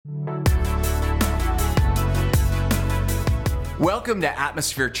Welcome to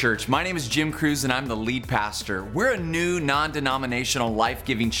Atmosphere Church. My name is Jim Cruz and I'm the lead pastor. We're a new non-denominational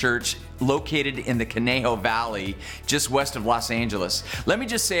life-giving church located in the Conejo Valley, just west of Los Angeles. Let me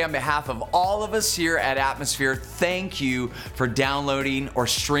just say on behalf of all of us here at Atmosphere, thank you for downloading or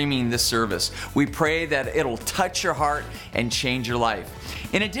streaming this service. We pray that it'll touch your heart and change your life.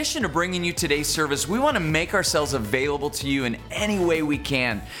 In addition to bringing you today's service, we want to make ourselves available to you in any way we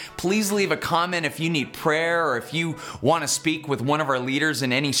can. Please leave a comment if you need prayer or if you want to speak with one of our leaders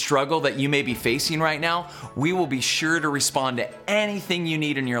in any struggle that you may be facing right now. We will be sure to respond to anything you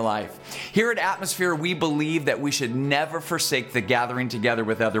need in your life. Here at Atmosphere, we believe that we should never forsake the gathering together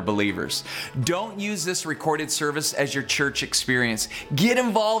with other believers. Don't use this recorded service as your church experience. Get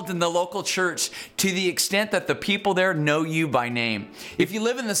involved in the local church to the extent that the people there know you by name. If you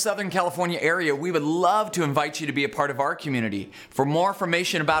live in the Southern California area, we would love to invite you to be a part of our community. For more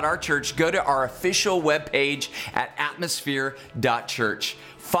information about our church, go to our official webpage at atmosphere.church.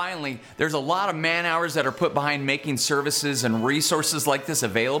 Finally, there's a lot of man hours that are put behind making services and resources like this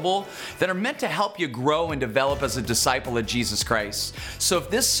available that are meant to help you grow and develop as a disciple of Jesus Christ. So if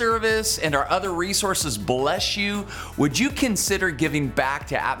this service and our other resources bless you, would you consider giving back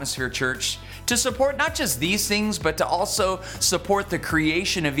to Atmosphere Church to support not just these things, but to also support the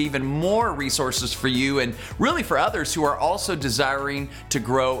creation of even more resources for you and really for others who are also desiring to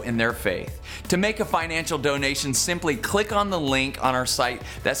grow in their faith? To make a financial donation, simply click on the link on our site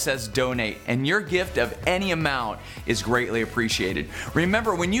that says donate, and your gift of any amount is greatly appreciated.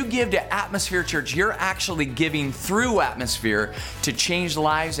 Remember, when you give to Atmosphere Church, you're actually giving through Atmosphere to change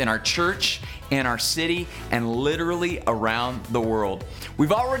lives in our church, in our city, and literally around the world.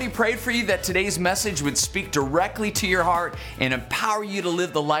 We've already prayed for you that today's message would speak directly to your heart and empower you to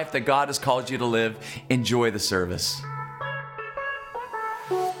live the life that God has called you to live. Enjoy the service.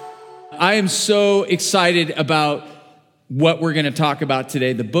 I am so excited about what we're going to talk about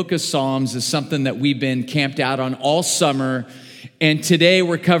today. The book of Psalms is something that we've been camped out on all summer. And today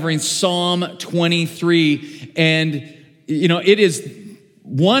we're covering Psalm 23. And, you know, it is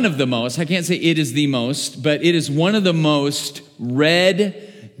one of the most, I can't say it is the most, but it is one of the most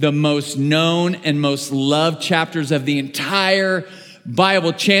read, the most known, and most loved chapters of the entire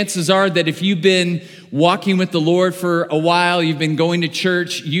Bible. Chances are that if you've been walking with the Lord for a while, you've been going to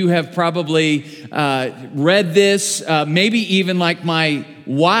church, you have probably read this. Maybe even like my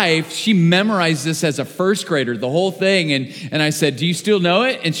wife, she memorized this as a first grader, the whole thing. And I said, "Do you still know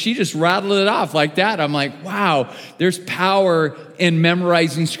it?" And she just rattled it off like that. I'm like, wow, there's power in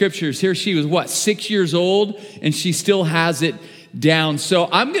memorizing scriptures. Here she was, 6 years old, and she still has it down. So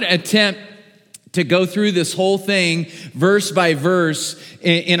I'm going to attempt to go through this whole thing verse by verse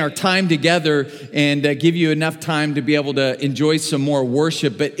in our time together and give you enough time to be able to enjoy some more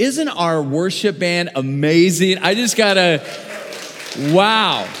worship. But isn't our worship band amazing? I just gotta,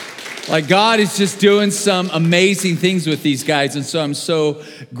 wow. Like God is just doing some amazing things with these guys. And so I'm so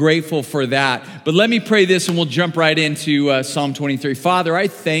grateful for that. But let me pray this and we'll jump right into Psalm 23. Father, I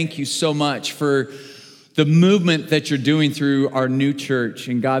thank you so much for the movement that you're doing through our new church.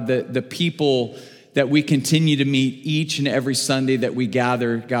 And God, the people that we continue to meet each and every Sunday that we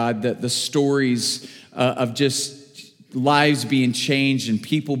gather, God, the stories of just lives being changed and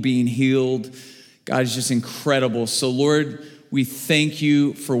people being healed, God, is just incredible. So Lord, we thank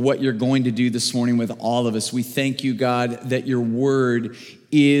you for what you're going to do this morning with all of us. We thank you, God, that your word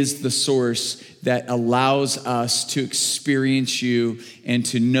is the source that allows us to experience you and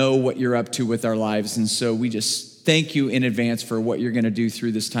to know what you're up to with our lives. And so we just thank you in advance for what you're going to do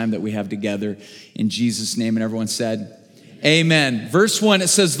through this time that we have together. In Jesus' name, and everyone said, amen. Verse 1, it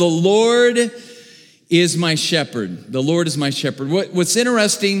says, "The Lord is my shepherd." The Lord is my shepherd. What's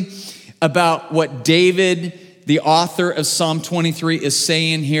interesting about what David, the author of Psalm 23, is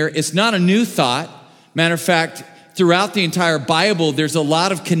saying here, it's not a new thought. Matter of fact, throughout the entire Bible, there's a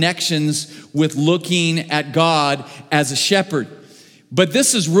lot of connections with looking at God as a shepherd. But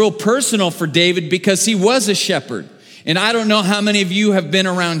this is real personal for David because he was a shepherd. And I don't know how many of you have been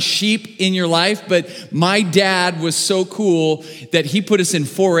around sheep in your life, but my dad was so cool that he put us in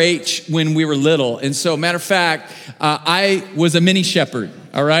 4-H when we were little. And so, matter of fact, I was a mini shepherd,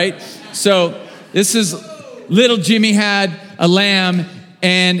 all right? So this is, little Jimmy had a lamb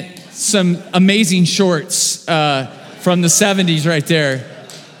and some amazing shorts from the 70s right there.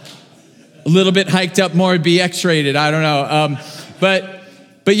 A little bit hiked up more, it'd be X-rated, I don't know.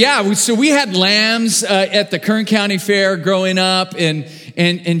 But yeah, so we had lambs at the Kern County Fair growing up,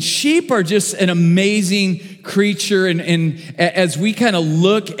 and sheep are just an amazing creature. And as we kind of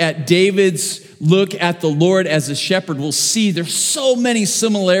look at David's look at the Lord as a shepherd, we'll see there's so many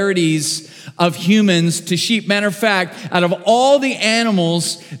similarities of humans to sheep. Matter of fact, out of all the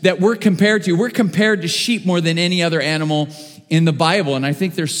animals that we're compared to sheep more than any other animal in the Bible. And I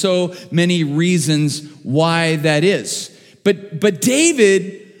think there's so many reasons why that is. But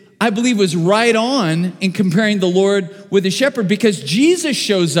David, I believe, was right on in comparing the Lord with a shepherd, because Jesus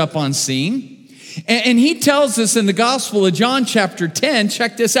shows up on scene. And he tells us in the Gospel of John chapter 10,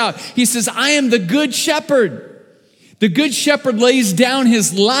 check this out. He says, I am the good shepherd. The good shepherd lays down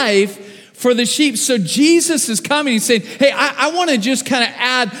his life for the sheep. So Jesus is coming. He's saying, hey, I want to just kind of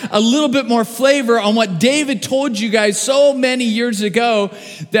add a little bit more flavor on what David told you guys so many years ago,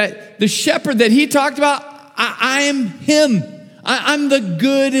 that the shepherd that he talked about, I am him. I'm the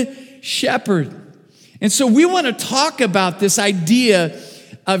good shepherd. And so we want to talk about this idea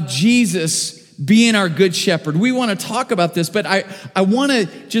of Jesus being our good shepherd. We want to talk about this, but I want to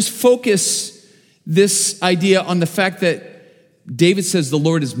just focus this idea on the fact that David says the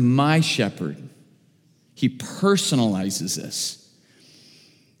Lord is my shepherd. He personalizes this.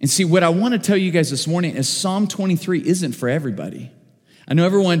 And see, what I want to tell you guys this morning is Psalm 23 isn't for everybody. I know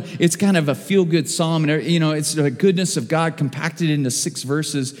everyone, it's kind of a feel-good psalm, and it's the goodness of God compacted into 6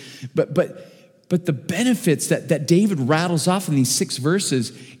 verses, but the benefits that David rattles off in these 6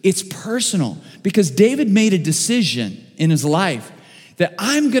 verses, it's personal, because David made a decision in his life that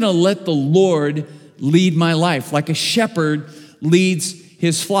I'm going to let the Lord lead my life like a shepherd leads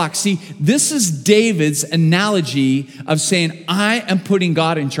his flock. See, this is David's analogy of saying, I am putting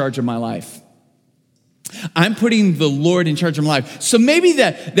God in charge of my life. I'm putting the Lord in charge of my life. So maybe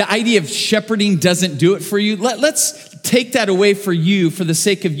the idea of shepherding doesn't do it for you. Let's take that away for you for the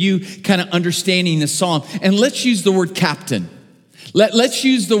sake of you kind of understanding the psalm. And let's use the word captain. Let's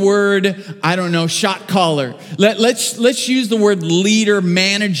use the word, I don't know, shot caller. Let's use the word leader,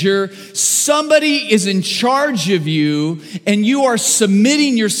 manager. Somebody is in charge of you, and you are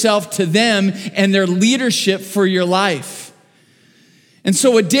submitting yourself to them and their leadership for your life. And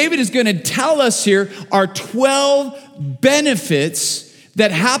so what David is going to tell us here are 12 benefits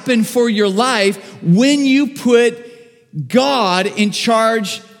that happen for your life when you put God in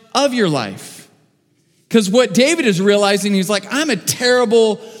charge of your life. Because what David is realizing, he's like, I'm a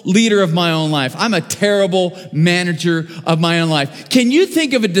terrible leader of my own life. I'm a terrible manager of my own life. Can you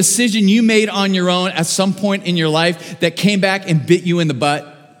think of a decision you made on your own at some point in your life that came back and bit you in the butt?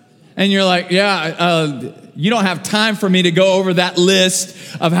 And you're like, you don't have time for me to go over that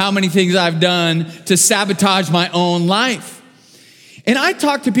list of how many things I've done to sabotage my own life. And I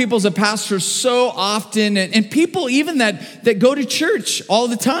talk to people as a pastor so often, and people even that go to church all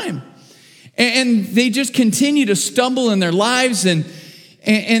the time. And they just continue to stumble in their lives. And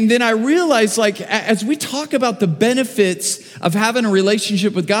then I realize, like, as we talk about the benefits of having a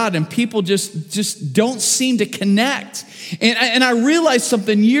relationship with God, and people just don't seem to connect. And I realized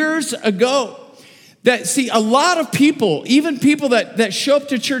something years ago, that, see, a lot of people, even people that show up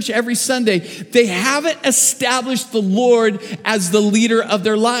to church every Sunday, they haven't established the Lord as the leader of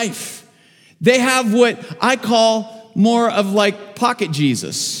their life. They have what I call more of like pocket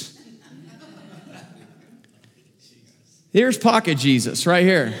Jesus. Here's pocket Jesus right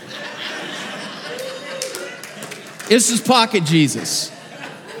here. This is pocket Jesus.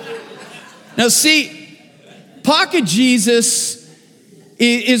 Now, see, pocket Jesus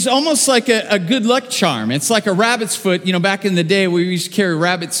is almost like a good luck charm. It's like a rabbit's foot. Back in the day, we used to carry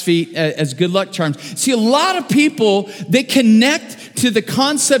rabbit's feet as good luck charms. See, a lot of people, they connect to the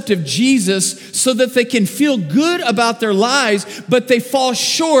concept of Jesus so that they can feel good about their lives, but they fall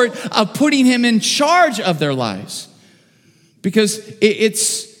short of putting him in charge of their lives. Because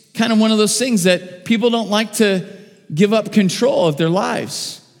it's kind of one of those things that people don't like to give up control of their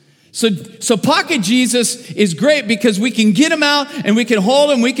lives. So pocket Jesus is great because we can get him out and we can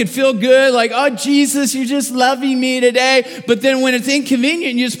hold him. We can feel good, like, oh, Jesus, you're just loving me today. But then when it's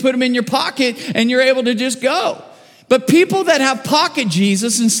inconvenient, you just put him in your pocket and you're able to just go. But people that have pocket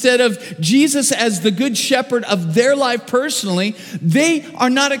Jesus instead of Jesus as the good shepherd of their life personally, they are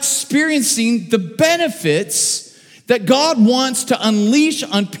not experiencing the benefits that God wants to unleash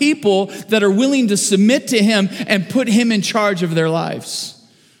on people that are willing to submit to him and put him in charge of their lives.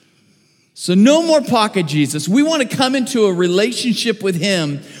 So no more pocket Jesus. We want to come into a relationship with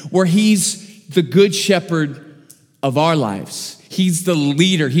him where he's the good shepherd of our lives. He's the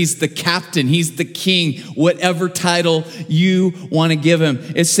leader. He's the captain. He's the king, whatever title you want to give him.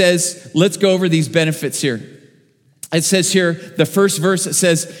 It says, let's go over these benefits here. It says here, the first verse, it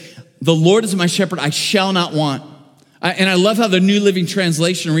says, the Lord is my shepherd, I shall not want. And I love how the New Living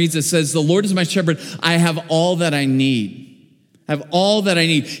Translation reads. It says, the Lord is my shepherd, I have all that I need. I have all that I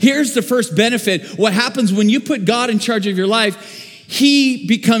need. Here's the first benefit. What happens when you put God in charge of your life? He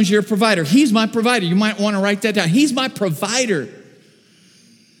becomes your provider. He's my provider. You might want to write that down. He's my provider.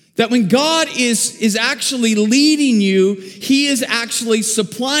 That when God is actually leading you, he is actually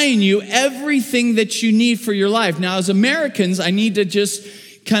supplying you everything that you need for your life. Now, as Americans, I need to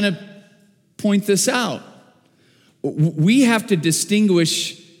just kind of point this out. We have to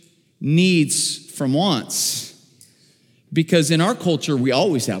distinguish needs from wants. Because in our culture, we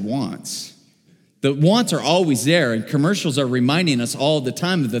always have wants. The wants are always there, and commercials are reminding us all the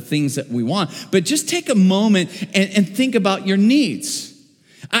time of the things that we want. But just take a moment and think about your needs.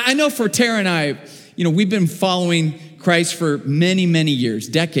 I know for Tara and I, we've been following Christ for many, many years,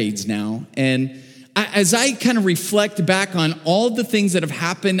 decades now. And as I kind of reflect back on all the things that have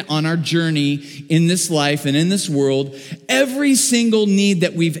happened on our journey in this life and in this world, every single need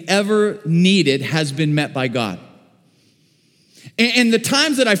that we've ever needed has been met by God. And the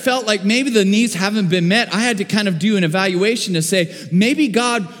times that I felt like maybe the needs haven't been met, I had to kind of do an evaluation to say, maybe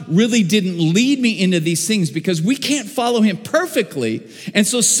God really didn't lead me into these things because we can't follow him perfectly. And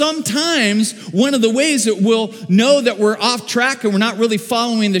so sometimes one of the ways that we'll know that we're off track and we're not really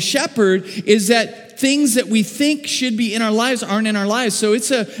following the shepherd is that things that we think should be in our lives aren't in our lives. So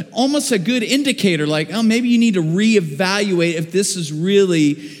it's almost a good indicator, like, maybe you need to reevaluate if this is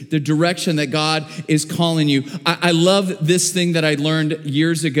really the direction that God is calling you. I love this thing that I learned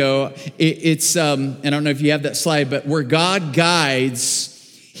years ago. It's I don't know if you have that slide, but where God guides,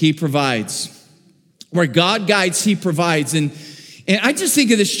 he provides. Where God guides, he provides. And I just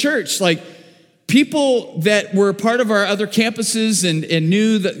think of this church, like, people that were part of our other campuses and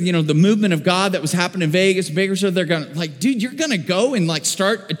knew that, the movement of God that was happening in Vegas, Bakersfield, they're going to like, dude, you're going to go and like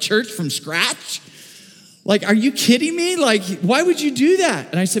start a church from scratch? Like, are you kidding me? Like, why would you do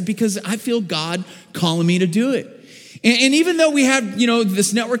that? And I said, because I feel God calling me to do it. And even though we had,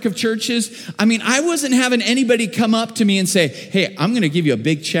 this network of churches, I wasn't having anybody come up to me and say, hey, I'm going to give you a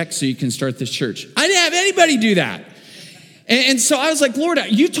big check so you can start this church. I didn't have anybody do that. And so I was like, Lord,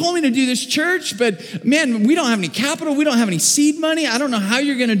 you told me to do this church, but man, we don't have any capital. We don't have any seed money. I don't know how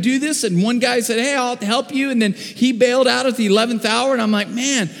you're going to do this. And one guy said, hey, I'll help you. And then he bailed out at the 11th hour. And I'm like,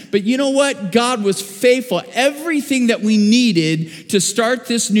 man, but you know what? God was faithful. Everything that we needed to start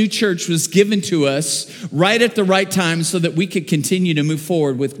this new church was given to us right at the right time so that we could continue to move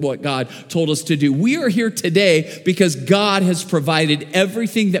forward with what God told us to do. We are here today because God has provided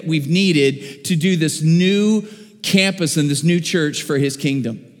everything that we've needed to do this new campus and this new church for his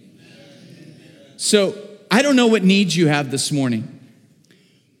kingdom. So I don't know what needs you have this morning,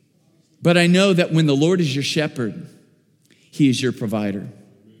 but I know that when the Lord is your shepherd, he is your provider.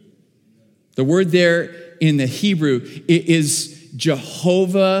 The word there in the Hebrew is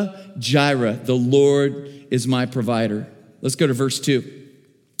Jehovah Jireh. The Lord is my provider. Let's go to verse 2.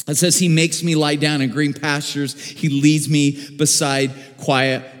 It says, he makes me lie down in green pastures. He leads me beside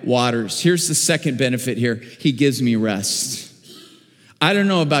quiet waters. Here's the second benefit here. He gives me rest. I don't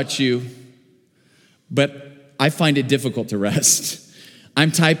know about you, but I find it difficult to rest.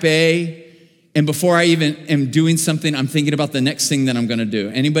 I'm type A, and before I even am doing something, I'm thinking about the next thing that I'm going to do.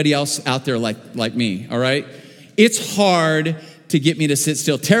 Anybody else out there like me, all right? It's hard to get me to sit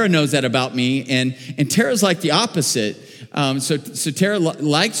still. Tara knows that about me, and Tara's like the opposite. So Tara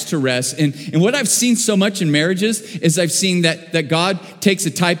likes to rest. And what I've seen so much in marriages is I've seen that God takes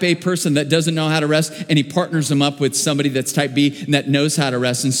a type A person that doesn't know how to rest and he partners them up with somebody that's type B and that knows how to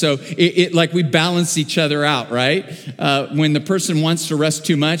rest. And so it like we balance each other out, right? When the person wants to rest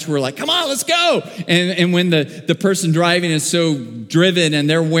too much, we're like, come on, let's go. And when the person driving is so driven and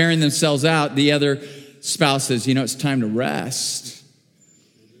they're wearing themselves out, the other spouse says, it's time to rest.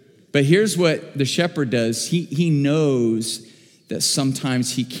 But here's what the shepherd does. He knows that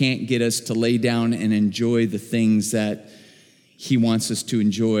sometimes he can't get us to lay down and enjoy the things that he wants us to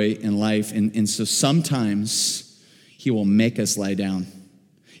enjoy in life. And so sometimes he will make us lie down.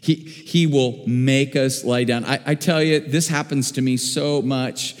 He will make us lie down. I tell you, this happens to me so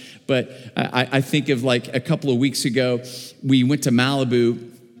much. But I think of like a couple of weeks ago, we went to Malibu.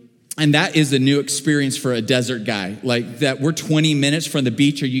 And that is a new experience for a desert guy. Like that, we're 20 minutes from the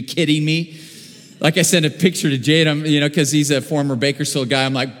beach. Are you kidding me? Like I sent a picture to Jade, because he's a former Bakersfield guy.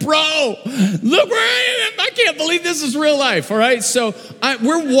 I'm like, bro, look where I am. I can't believe this is real life. All right. So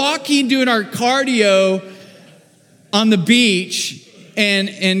we're walking, doing our cardio on the beach. And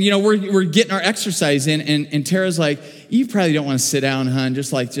we're getting our exercise in. And Tara's like, you probably don't want to sit down, hon.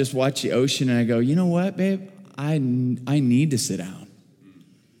 Just watch the ocean. And I go, you know what, babe? I need to sit down.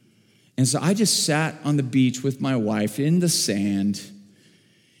 And so I just sat on the beach with my wife in the sand,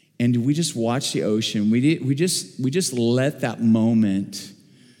 and we just watch the ocean. We just let that moment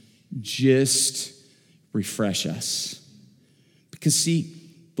just refresh us. Because see,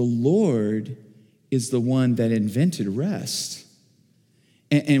 the Lord is the one that invented rest.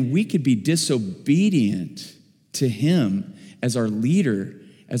 And we could be disobedient to him as our leader,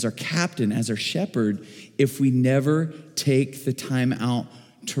 as our captain, as our shepherd, if we never take the time out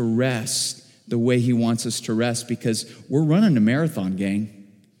to rest the way he wants us to rest, because we're running a marathon, gang.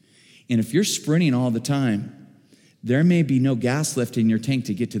 And if you're sprinting all the time, there may be no gas left in your tank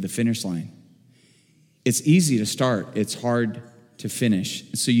to get to the finish line. It's easy to start. It's hard to finish.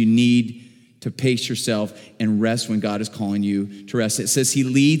 So you need to pace yourself and rest when God is calling you to rest. It says he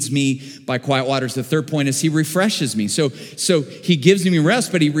leads me by quiet waters. The third point is he refreshes me. So he gives me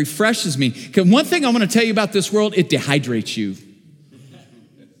rest, but he refreshes me. Because one thing I'm going to tell you about this world, it dehydrates you.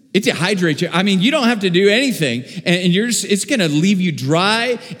 It dehydrates you. I mean, you don't have to do anything, and it's going to leave you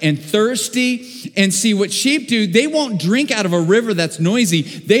dry and thirsty. And see, what sheep do, they won't drink out of a river that's noisy.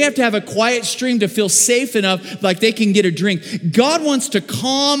 They have to have a quiet stream to feel safe enough, like they can get a drink. God wants to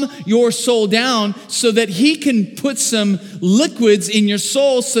calm your soul down so that he can put some liquids in your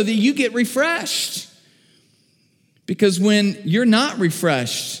soul so that you get refreshed. Because when you're not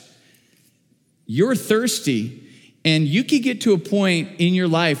refreshed, you're thirsty. And you could get to a point in your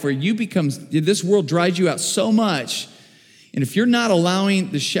life where this world dries you out so much. And if you're not allowing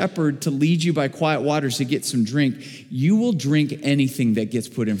the shepherd to lead you by quiet waters to get some drink, you will drink anything that gets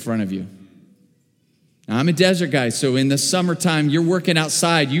put in front of you. Now, I'm a desert guy, so in the summertime, you're working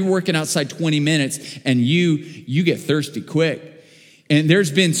outside 20 minutes, and you get thirsty quick. And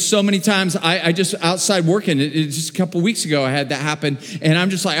there's been so many times I just outside working, just a couple weeks ago I had that happen, and I'm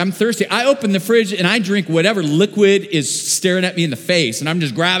just like, I'm thirsty. I open the fridge and I drink whatever liquid is staring at me in the face, and I'm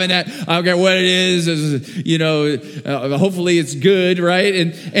just grabbing that. I don't care what it is, hopefully it's good, right?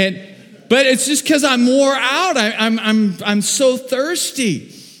 But it's just because I'm wore out. I'm so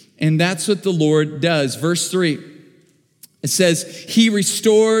thirsty. And that's what the Lord does. Verse 3, it says, he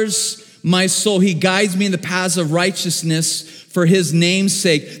restores my soul. He guides me in the paths of righteousness for his name's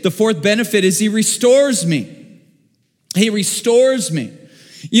sake. The fourth benefit is he restores me. He restores me.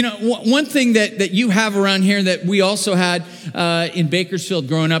 You know, one thing that you have around here that we also had in Bakersfield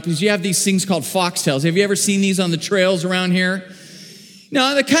growing up is you have these things called foxtails. Have you ever seen these on the trails around here?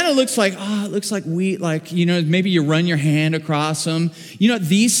 No, it kind of looks like, it looks like wheat, maybe you run your hand across them.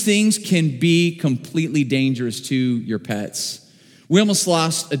 These things can be completely dangerous to your pets. We almost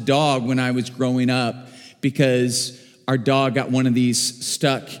lost a dog when I was growing up because our dog got one of these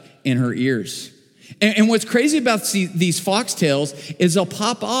stuck in her ears. And what's crazy about these foxtails is they'll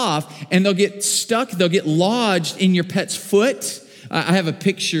pop off and they'll get stuck, they'll get lodged in your pet's foot. I have a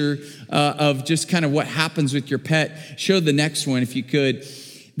picture of just kind of what happens with your pet. Show the next one if you could.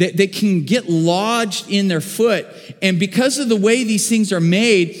 They can get lodged in their foot. And because of the way these things are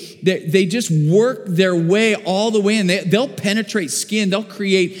made, they just work their way all the way in. They'll penetrate skin. They'll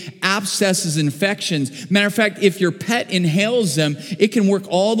create abscesses, infections. Matter of fact, if your pet inhales them, it can work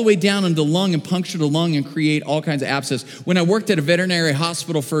all the way down into the lung and puncture the lung and create all kinds of abscess. When I worked at a veterinary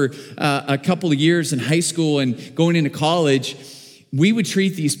hospital for a couple of years in high school and going into college, we would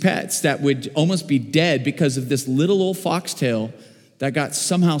treat these pets that would almost be dead because of this little old foxtail that got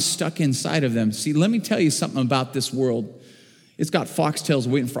somehow stuck inside of them. See, let me tell you something about this world. It's got foxtails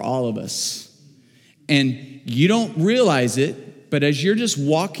waiting for all of us. And you don't realize it, but as you're just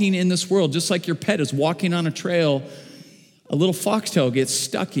walking in this world, just like your pet is walking on a trail, a little foxtail gets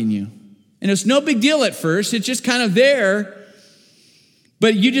stuck in you. And it's no big deal at first. It's just kind of there.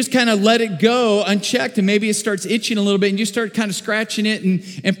 But you just kind of let it go unchecked, and maybe it starts itching a little bit, and you start kind of scratching it,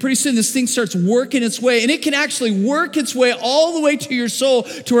 and pretty soon this thing starts working its way, and it can actually work its way all the way to your soul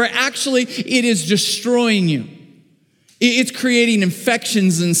to where actually it is destroying you. It's creating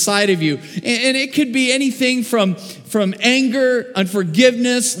infections inside of you. And it could be anything from anger,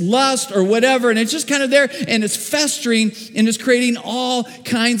 unforgiveness, lust, or whatever. And it's just kind of there, and it's festering, and it's creating all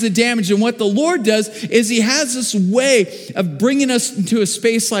kinds of damage. And what the Lord does is he has this way of bringing us into a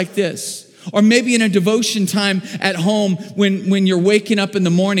space like this. Or maybe in a devotion time at home when you're waking up in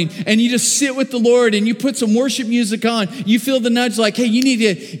the morning and you just sit with the Lord and you put some worship music on. You feel the nudge like, hey, you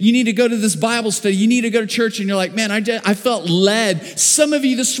need to go to this Bible study. You need to go to church. And you're like, man, I felt led. Some of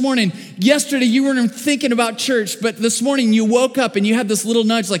you this morning, yesterday you weren't thinking about church, but this morning you woke up and you had this little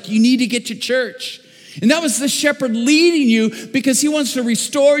nudge like, you need to get to church. And that was the shepherd leading you because he wants to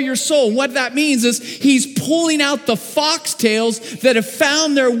restore your soul. And what that means is he's pulling out the foxtails that have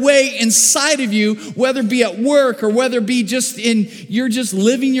found their way inside of you, whether it be at work or whether it be just you're just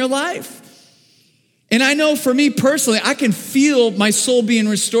living your life. And I know for me personally, I can feel my soul being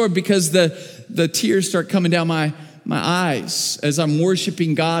restored because the tears start coming down my eyes as I'm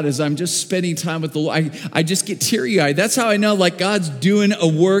worshiping God, as I'm just spending time with the Lord. I just get teary-eyed. That's how I know like God's doing a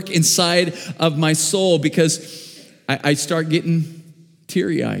work inside of my soul, because I start getting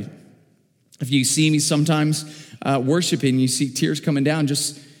teary-eyed. If you see me sometimes worshiping, you see tears coming down,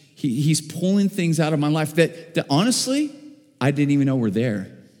 just he's pulling things out of my life that honestly, I didn't even know were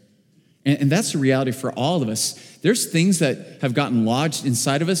there. And that's the reality for all of us. There's things that have gotten lodged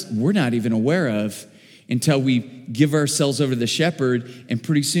inside of us we're not even aware of until we give ourselves over to the shepherd, and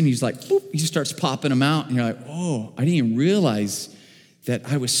pretty soon he's like, boop, he starts popping them out, and you're like, oh, I didn't even realize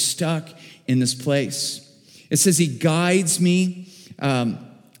that I was stuck in this place. It says he guides me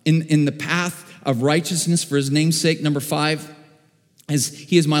in the path of righteousness for his name's sake. Number 5,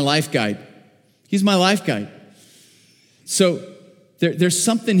 he is my life guide. He's my life guide. So there's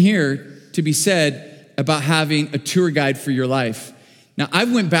something here to be said about having a tour guide for your life. Now, I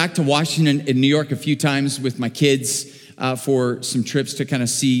went back to Washington and New York a few times with my kids for some trips to kind of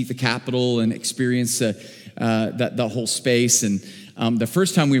see the Capitol and experience the whole space. And the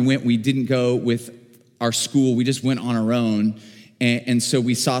first time we went, we didn't go with our school. We just went on our own. And so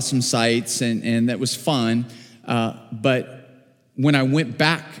we saw some sights, and that was fun. But when I went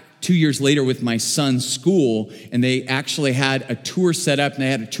back 2 years later with my son's school, and they actually had a tour set up, and they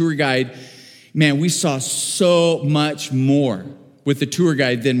had a tour guide, man, we saw so much more with the tour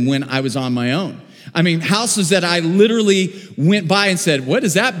guide than when I was on my own. I mean, houses that I literally went by and said, what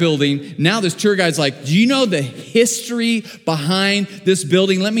is that building? Now this tour guide's like, do you know the history behind this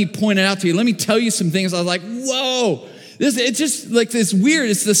building? Let me point it out to you. Let me tell you some things. I was like, whoa. It's just like this weird.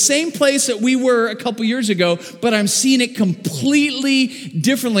 It's the same place that we were a couple years ago, but I'm seeing it completely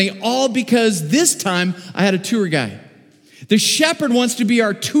differently, all because this time I had a tour guide. The shepherd wants to be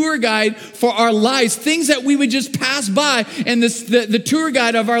our tour guide for our lives, things that we would just pass by, and the tour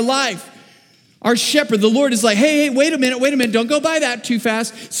guide of our life. Our shepherd, the Lord, is like, hey, wait a minute, don't go by that too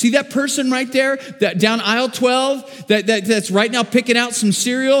fast. See that person right there, that down aisle 12, that's right now picking out some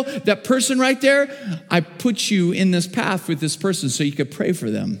cereal, that person right there? I put you in this path with this person so you could pray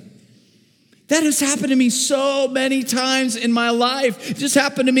for them. That has happened to me so many times in my life. It just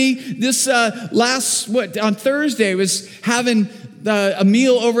happened to me this on Thursday. I was having a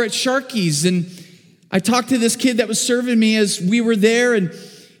meal over at Sharky's, and I talked to this kid that was serving me as we were there, and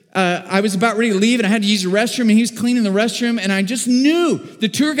I was about ready to leave, and I had to use the restroom, and he was cleaning the restroom, and I just knew. The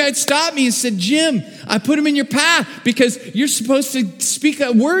tour guide stopped me and said, Jim, I put him in your path because you're supposed to speak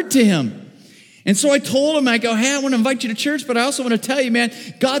a word to him. And so I told him, I go, hey, I want to invite you to church, but I also want to tell you, man,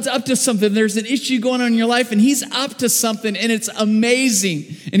 God's up to something. There's an issue going on in your life, and he's up to something, and it's amazing,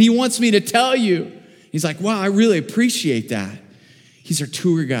 and he wants me to tell you. He's like, wow, I really appreciate that. He's our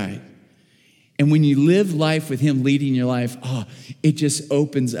tour guide. And when you live life with him leading your life, it just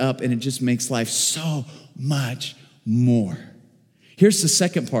opens up and it just makes life so much more. Here's the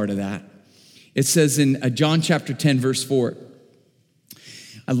second part of that. It says in John chapter 10, verse 4.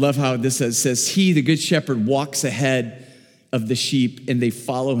 I love how this says, he, the good shepherd, walks ahead of the sheep and they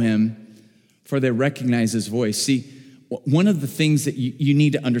follow him, for they recognize his voice. See, one of the things that you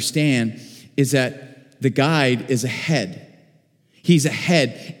need to understand is that the guide is ahead. He's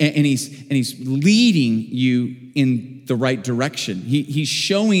ahead, and he's leading you in the right direction. He's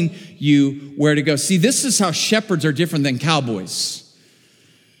showing you where to go. See, this is how shepherds are different than cowboys.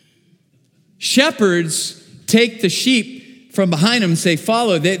 Shepherds take the sheep from behind them and say,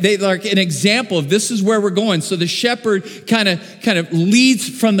 follow. They like an example of this is where we're going. So the shepherd kind of leads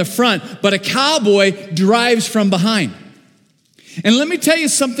from the front, but a cowboy drives from behind. And let me tell you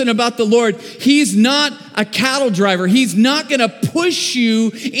something about the Lord. He's not a cattle driver. He's not going to push you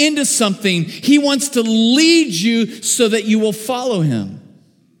into something. He wants to lead you so that you will follow him.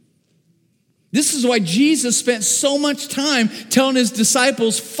 This is why Jesus spent so much time telling his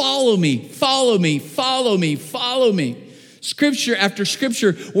disciples, follow me, follow me, follow me, follow me. Scripture after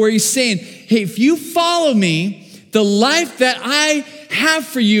scripture where he's saying, hey, if you follow me, the life that I have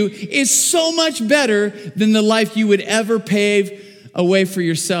for you is so much better than the life you would ever pave a way for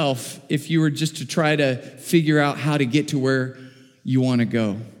yourself if you were just to try to figure out how to get to where you want to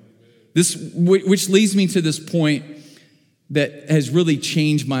go. This, which leads me to this point that has really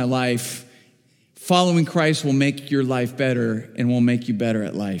changed my life. Following Christ will make your life better and will make you better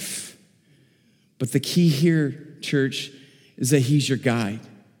at life. But the key here, church, is that he's your guide.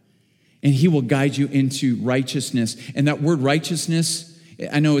 And he will guide you into righteousness. And that word righteousness,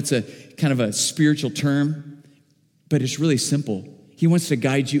 I know it's a kind of a spiritual term, but it's really simple. He wants to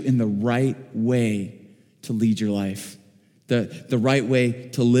guide you in the right way to lead your life, the right way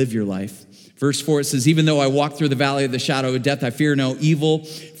to live your life. Verse 4, it says, even though I walk through the valley of the shadow of death, I fear no evil,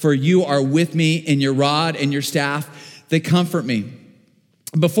 for you are with me, and your rod and your staff, they comfort me.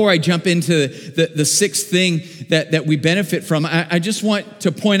 Before I jump into the sixth thing that we benefit from, I just want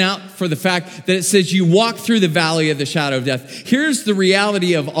to point out for the fact that it says you walk through the valley of the shadow of death. Here's the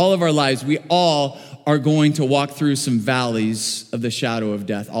reality of all of our lives. We all are going to walk through some valleys of the shadow of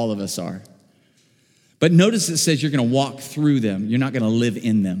death. All of us are. But notice it says you're going to walk through them. You're not going to live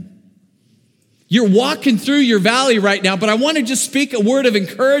in them. You're walking through your valley right now, but I want to just speak a word of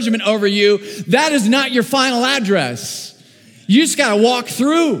encouragement over you. That is not your final address. You just got to walk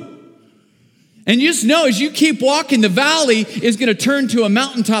through. And you just know as you keep walking, the valley is going to turn to a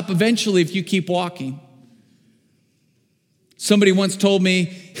mountaintop eventually if you keep walking. Somebody once told me,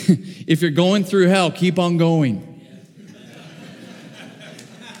 if you're going through hell, keep on going.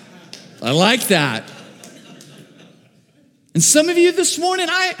 I like that. And some of you this morning,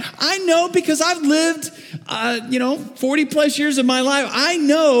 I know because I've lived, 40 plus years of my life. I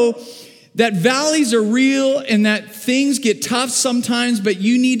know that valleys are real and that things get tough sometimes, but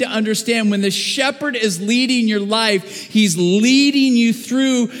you need to understand when the shepherd is leading your life, he's leading you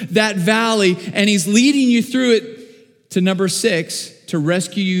through that valley and he's leading you through it to number 6, to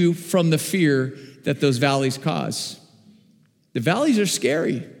rescue you from the fear that those valleys cause. The valleys are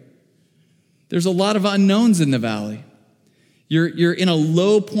scary. There's a lot of unknowns in the valley. You're in a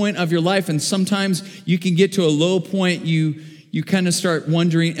low point of your life, and sometimes you can get to a low point, you kind of start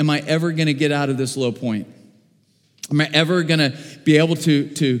wondering, am I ever going to get out of this low point? Am I ever going to be able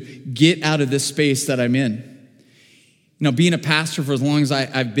to get out of this space that I'm in? Being a pastor for as long as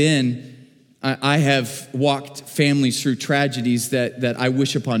I've been, I have walked families through tragedies that I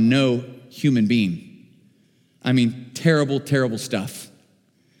wish upon no human being. I mean, terrible, terrible stuff.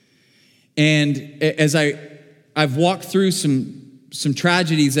 And as I've walked through some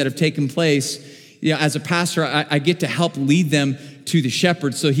tragedies that have taken place, as a pastor, I get to help lead them to the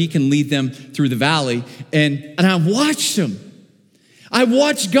shepherd so he can lead them through the valley. And I've watched them. I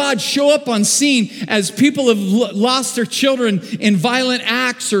watched God show up on scene as people have lost their children in violent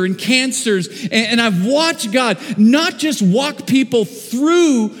acts or in cancers. And I've watched God not just walk people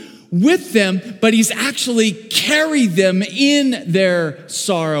through with them, but he's actually carried them in their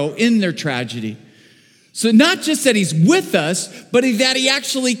sorrow, in their tragedy. So not just that he's with us, but that he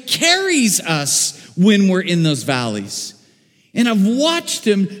actually carries us when we're in those valleys. And I've watched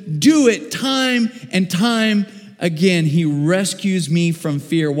him do it time and time again. He rescues me from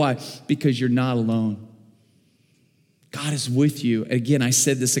fear. Why? Because you're not alone. God is with you. Again, I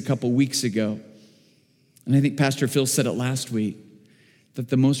said this a couple weeks ago, and I think Pastor Phil said it last week, that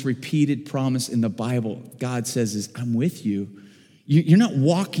the most repeated promise in the Bible, God says, is I'm with you. You're not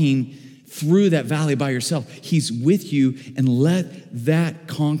walking through that valley by yourself. He's with you, and let that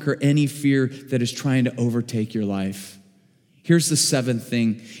conquer any fear that is trying to overtake your life. Here's the seventh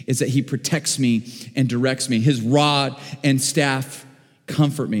thing, is that he protects me and directs me. His rod and staff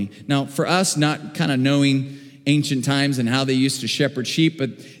comfort me. Now, for us, not kind of knowing ancient times and how they used to shepherd sheep,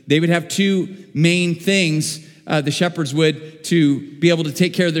 but they would have two main things, the shepherds would, to be able to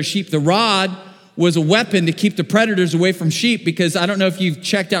take care of their sheep. The rod was a weapon to keep the predators away from sheep, because I don't know if you've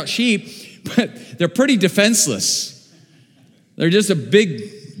checked out sheep, but they're pretty defenseless. They're just a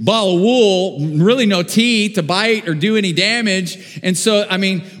big ball of wool, really no teeth to bite or do any damage. And so, I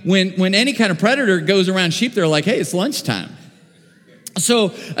mean, when any kind of predator goes around sheep, they're like, hey, it's lunchtime.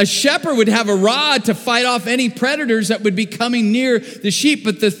 So a shepherd would have a rod to fight off any predators that would be coming near the sheep.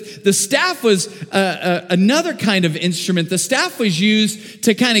 But the staff was another kind of instrument. The staff was used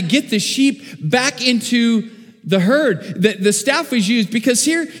to kind of get the sheep back into the herd. The staff was used because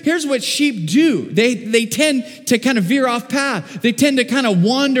here's what sheep do. They tend to kind of veer off path. They tend to kind of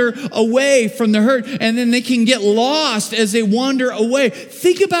wander away from the herd, and then they can get lost as they wander away.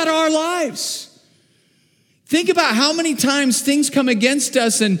 Think about our lives. Think about how many times things come against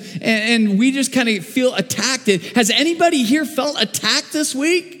us and we just kind of feel attacked. Has anybody here felt attacked this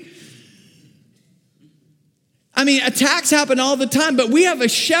week? I mean, attacks happen all the time, but we have a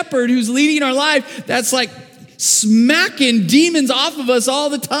shepherd who's leading our life that's like smacking demons off of us all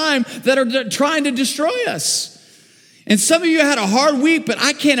the time that are trying to destroy us. And some of you had a hard week, but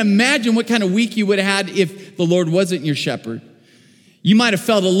I can't imagine what kind of week you would have had if the Lord wasn't your shepherd. You might have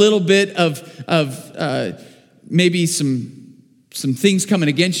felt a little bit of maybe some things coming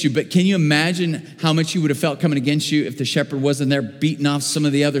against you, but can you imagine how much you would have felt coming against you if the shepherd wasn't there beating off some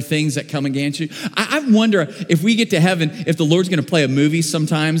of the other things that come against you? I wonder if we get to heaven, if the Lord's going to play a movie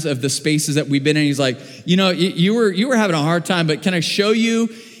sometimes of the spaces that we've been in. He's like, you were having a hard time, but can I show you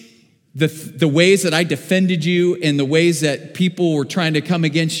the ways that I defended you and the ways that people were trying to come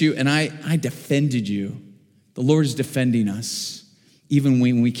against you, and I defended you. The Lord is defending us, even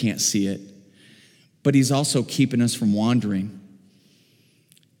when we can't see it. But he's also keeping us from wandering.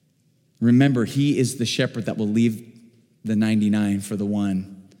 Remember, he is the shepherd that will leave the 99 for the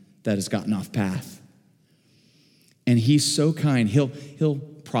one that has gotten off path. And he's so kind. He'll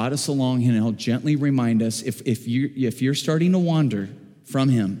prod us along and he'll gently remind us if you're starting to wander from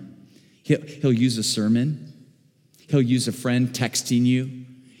him. He'll use a sermon. He'll use a friend texting you.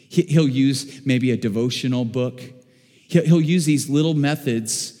 He'll use maybe a devotional book. He'll use these little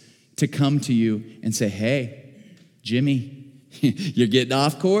methods to come to you and say, hey, Jimmy, you're getting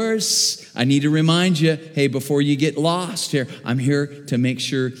off course. I need to remind you, hey, before you get lost here, I'm here to make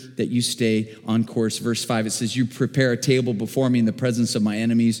sure that you stay on course. Verse 5, it says, you prepare a table before me in the presence of my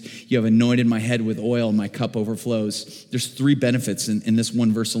enemies. You have anointed my head with oil and my cup overflows. There's 3 benefits in this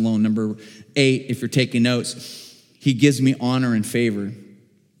one verse alone. Number 8, if you're taking notes, he gives me honor and favor.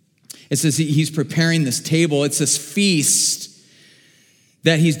 It says he's preparing this table. It's this feast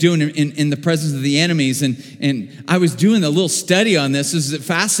that he's doing in the presence of the enemies. And I was doing a little study on this. This is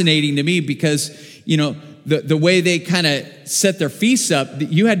fascinating to me because, the way they kind of set their feasts up,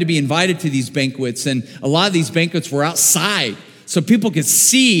 you had to be invited to these banquets. And a lot of these banquets were outside, so people could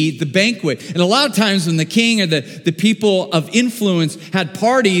see the banquet. And a lot of times when the king or the people of influence had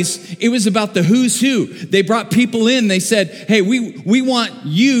parties, it was about the who's who. They brought people in. They said, hey, we want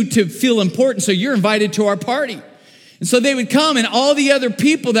you to feel important, so you're invited to our party. And so they would come, and all the other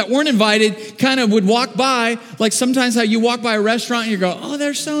people that weren't invited kind of would walk by, like sometimes how you walk by a restaurant and you go, oh,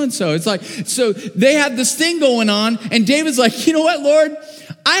 there's so-and-so. It's like, so they had this thing going on, and David's like, you know what, Lord?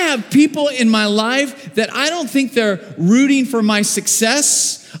 I have people in my life that I don't think they're rooting for my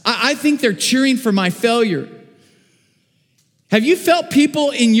success. I think they're cheering for my failure. Have you felt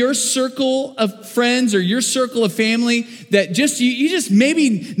people in your circle of friends or your circle of family that you just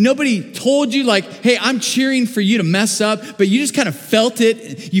maybe nobody told you like, hey, I'm cheering for you to mess up, but you just kind of felt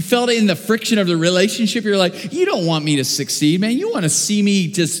it. You felt it in the friction of the relationship. You're like, you don't want me to succeed, man. You want to see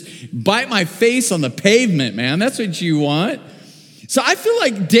me just bite my face on the pavement, man. That's what you want. So I feel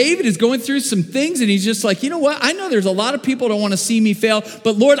like David is going through some things and he's just like, you know what? I know there's a lot of people that want to see me fail,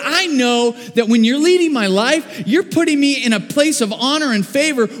 but Lord, I know that when you're leading my life, you're putting me in a place of honor and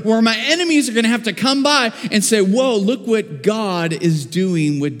favor where my enemies are going to have to come by and say, whoa, look what God is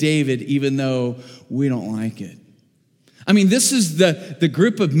doing with David, even though we don't like it. I mean, this is the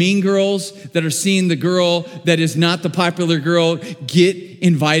group of mean girls that are seeing the girl that is not the popular girl get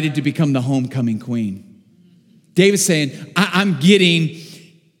invited to become the homecoming queen. David's saying, I'm getting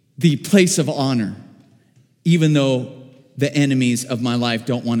the place of honor, even though the enemies of my life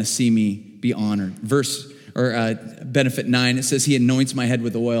don't want to see me be honored. Benefit 9, it says he anoints my head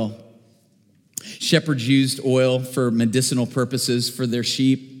with oil. Shepherds used oil for medicinal purposes for their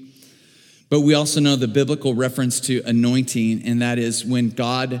sheep. But we also know the biblical reference to anointing, and that is when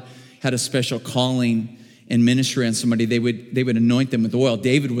God had a special calling and ministry on somebody, they would anoint them with oil.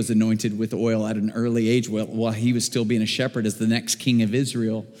 David was anointed with oil at an early age while he was still being a shepherd as the next king of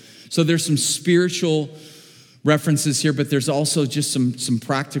Israel. So there's some spiritual references here, but there's also just some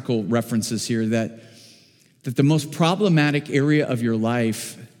practical references here that the most problematic area of your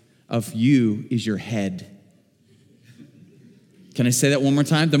life, of you, is your head. Can I say that one more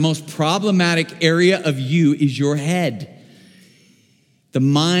time? The most problematic area of you is your head. The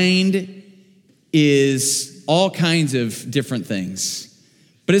mind is all kinds of different things.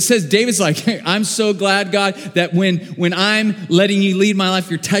 But it says, David's like, hey, I'm so glad, God, that when I'm letting you lead my life,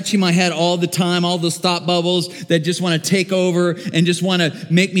 you're touching my head all the time, all those thought bubbles that just want to take over and just want to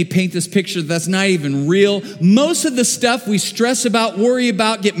make me paint this picture that's not even real. Most of the stuff we stress about, worry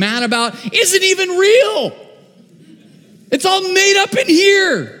about, get mad about, isn't even real. It's all made up in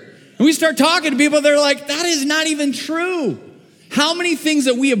here. And we start talking to people, they're like, that is not even true. How many things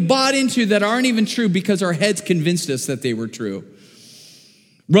that we have bought into that aren't even true because our heads convinced us that they were true?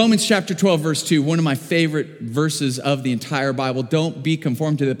 Romans chapter 12, verse 2, one of my favorite verses of the entire Bible. Don't be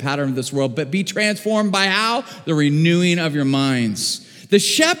conformed to the pattern of this world, but be transformed by how? The renewing of your minds. The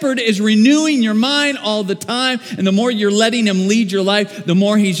shepherd is renewing your mind all the time, and the more you're letting him lead your life, the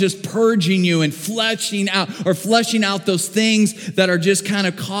more he's just purging you and flushing out those things that are just kind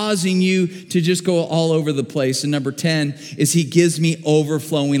of causing you to just go all over the place. And number 10 is he gives me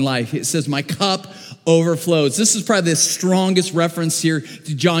overflowing life. It says, my cup overflows. This is probably the strongest reference here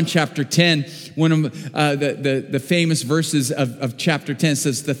to John chapter 10. One of the famous verses of chapter 10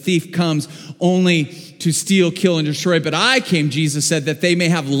 says, the thief comes only to steal, kill, and destroy. But I came, Jesus said, that they may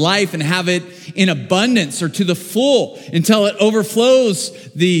have life and have it in abundance or to the full until it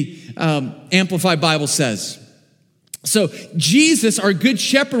overflows the Amplified Bible says. So Jesus, our good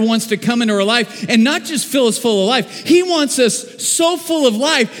shepherd, wants to come into our life and not just fill us full of life. He wants us so full of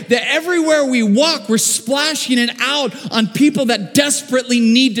life that everywhere we walk, we're splashing it out on people that desperately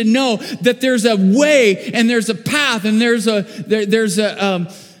need to know that there's a way and there's a path and there's a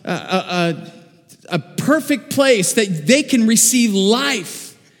perfect place that they can receive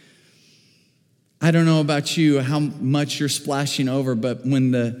life. I don't know about you, how much you're splashing over, but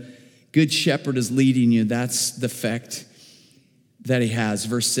when the good shepherd is leading you, that's the effect that he has.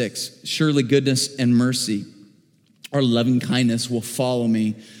 Verse 6, surely goodness and mercy or loving kindness will follow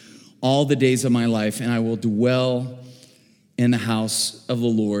me all the days of my life, and I will dwell in the house of the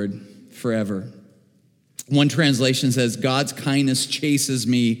Lord forever. One translation says, God's kindness chases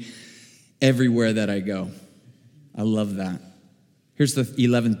me everywhere that I go. I love that. Here's the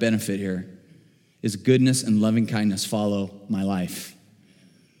 11th benefit here, is goodness and loving kindness follow my life.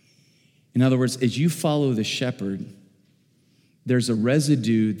 In other words, as you follow the shepherd, there's a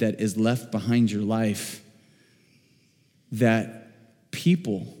residue that is left behind your life that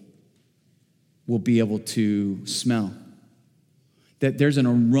people will be able to smell. That there's an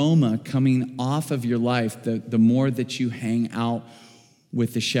aroma coming off of your life the more that you hang out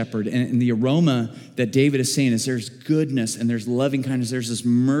with the shepherd. And the aroma that David is saying is there's goodness and there's loving kindness, there's this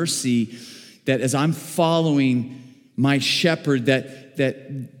mercy that as I'm following my shepherd, that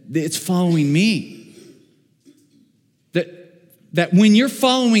it's following me. That when you're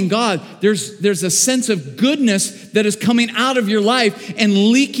following God, there's a sense of goodness that is coming out of your life and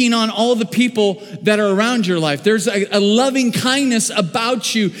leaking on all the people that are around your life. There's a loving kindness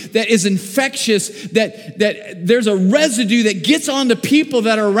about you that is infectious, that there's a residue that gets on the people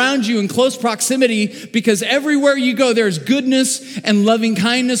that are around you in close proximity, because everywhere you go, there's goodness and loving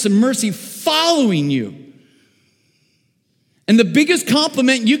kindness and mercy following you. And the biggest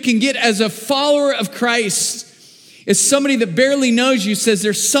compliment you can get as a follower of Christ is somebody that barely knows you says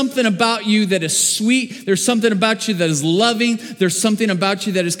there's something about you that is sweet. There's something about you that is loving. There's something about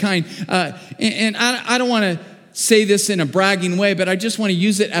you that is kind. And I don't want to say this in a bragging way, but I just want to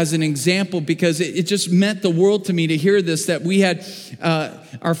use it as an example because it just meant the world to me to hear this, that we had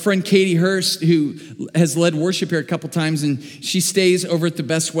our friend Katie Hurst, who has led worship here a couple times, and she stays over at the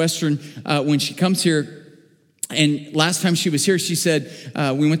Best Western when she comes here. And last time she was here, she said,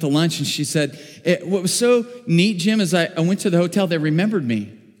 we went to lunch, and she said, what was so neat, Jim, is I went to the hotel, they remembered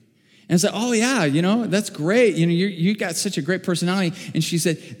me. And I said, oh yeah, that's great. You got such a great personality. And she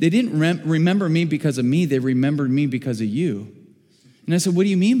said, they didn't remember me because of me, they remembered me because of you. And I said, what do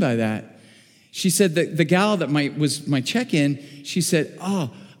you mean by that? She said, the gal that was my check-in, she said,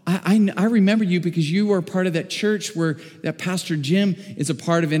 oh, I remember you because you were a part of that church where that Pastor Jim is a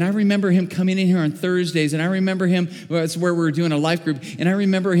part of. And I remember him coming in here on Thursdays. And I remember him, it's where we were doing a life group. And I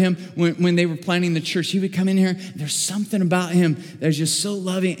remember him when they were planning the church. He would come in here. There's something about him that's just so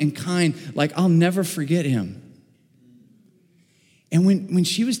loving and kind. Like, I'll never forget him. And when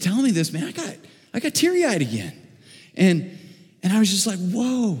she was telling me this, man, I got teary-eyed again. And I was just like,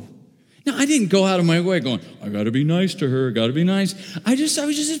 whoa. Now, I didn't go out of my way going, I got to be nice to her, got to be nice. I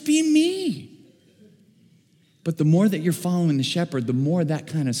was just being me. But the more that you're following the shepherd, the more that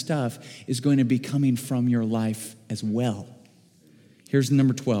kind of stuff is going to be coming from your life as well. Here's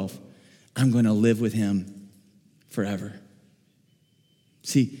number 12. I'm going to live with him forever.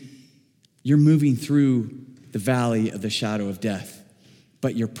 See, you're moving through the valley of the shadow of death,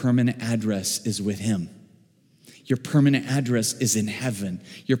 but your permanent address is with him. Your permanent address is in heaven.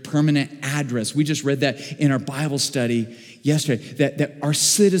 Your permanent address, we just read that in our Bible study yesterday, that our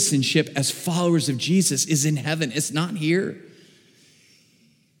citizenship as followers of Jesus is in heaven. It's not here.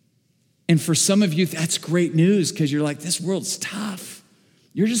 And for some of you, that's great news because you're like, this world's tough.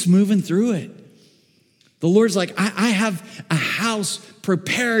 You're just moving through it. The Lord's like, I have a house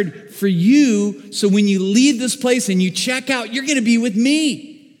prepared for you, so when you leave this place and you check out, you're going to be with me.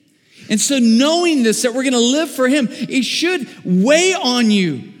 And so knowing this, that we're going to live for him, it should weigh on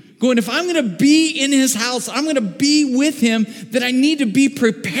you. Going, if I'm going to be in his house, I'm going to be with him, that I need to be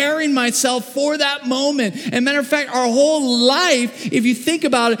preparing myself for that moment. And matter of fact, our whole life, if you think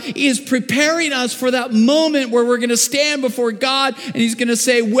about it, is preparing us for that moment where we're going to stand before God and he's going to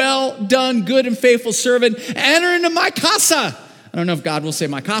say, well done, good and faithful servant, enter into my casa. I don't know if God will say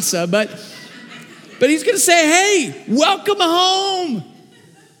my casa, but he's going to say, hey, welcome home.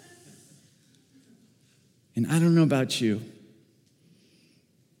 And I don't know about you,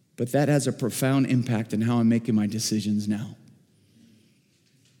 but that has a profound impact on how I'm making my decisions now.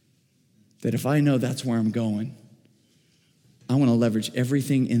 That if I know that's where I'm going, I want to leverage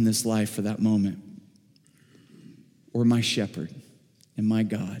everything in this life for that moment, or my shepherd and my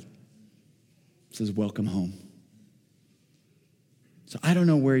God It says, welcome home. So I don't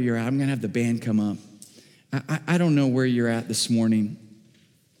know where you're at. I'm going to have the band come up. I don't know where you're at this morning.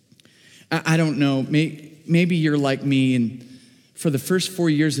 I don't know. Maybe you're like me, and for the first 4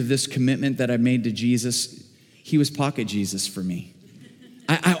 years of this commitment that I made to Jesus, he was pocket Jesus for me.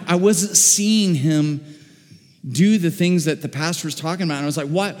 I wasn't seeing him do the things that the pastor was talking about. And I was like,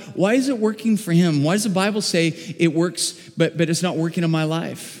 why is it working for him? Why does the Bible say it works, but it's not working in my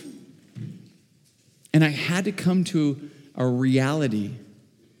life? And I had to come to a reality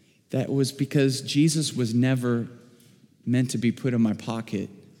that was because Jesus was never meant to be put in my pocket,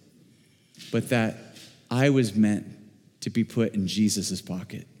 but that I was meant to be put in Jesus'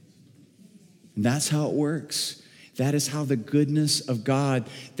 pocket. And that's how it works. That is how the goodness of God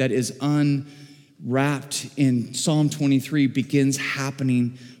that is unwrapped in Psalm 23 begins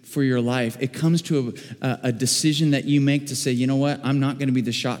happening for your life. It comes to a decision that you make to say, you know what? I'm not going to be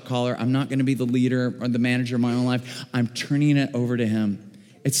the shot caller. I'm not going to be the leader or the manager of my own life. I'm turning it over to him.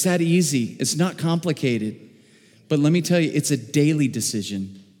 It's that easy. It's not complicated. But let me tell you, it's a daily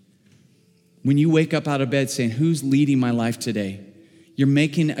decision. When you wake up out of bed saying, who's leading my life today? You're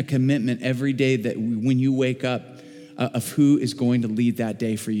making a commitment every day that when you wake up of who is going to lead that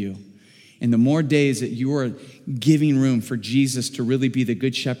day for you. And the more days that you are giving room for Jesus to really be the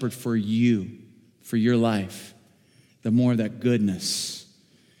good shepherd for you, for your life, the more that goodness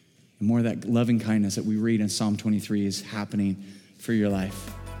and more that loving kindness that we read in Psalm 23 is happening for your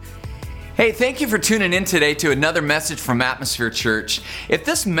life. Hey, thank you for tuning in today to another message from Atmosphere Church. If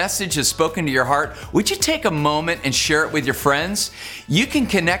this message has spoken to your heart, would you take a moment and share it with your friends? You can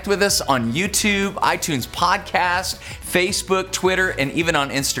connect with us on YouTube, iTunes Podcast, Facebook, Twitter, and even on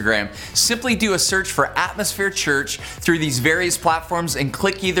Instagram. Simply do a search for Atmosphere Church through these various platforms and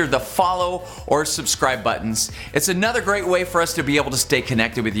click either the follow or subscribe buttons. It's another great way for us to be able to stay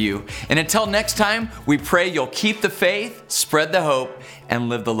connected with you. And until next time, we pray you'll keep the faith, spread the hope, and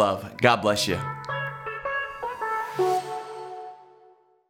live the love. God bless you.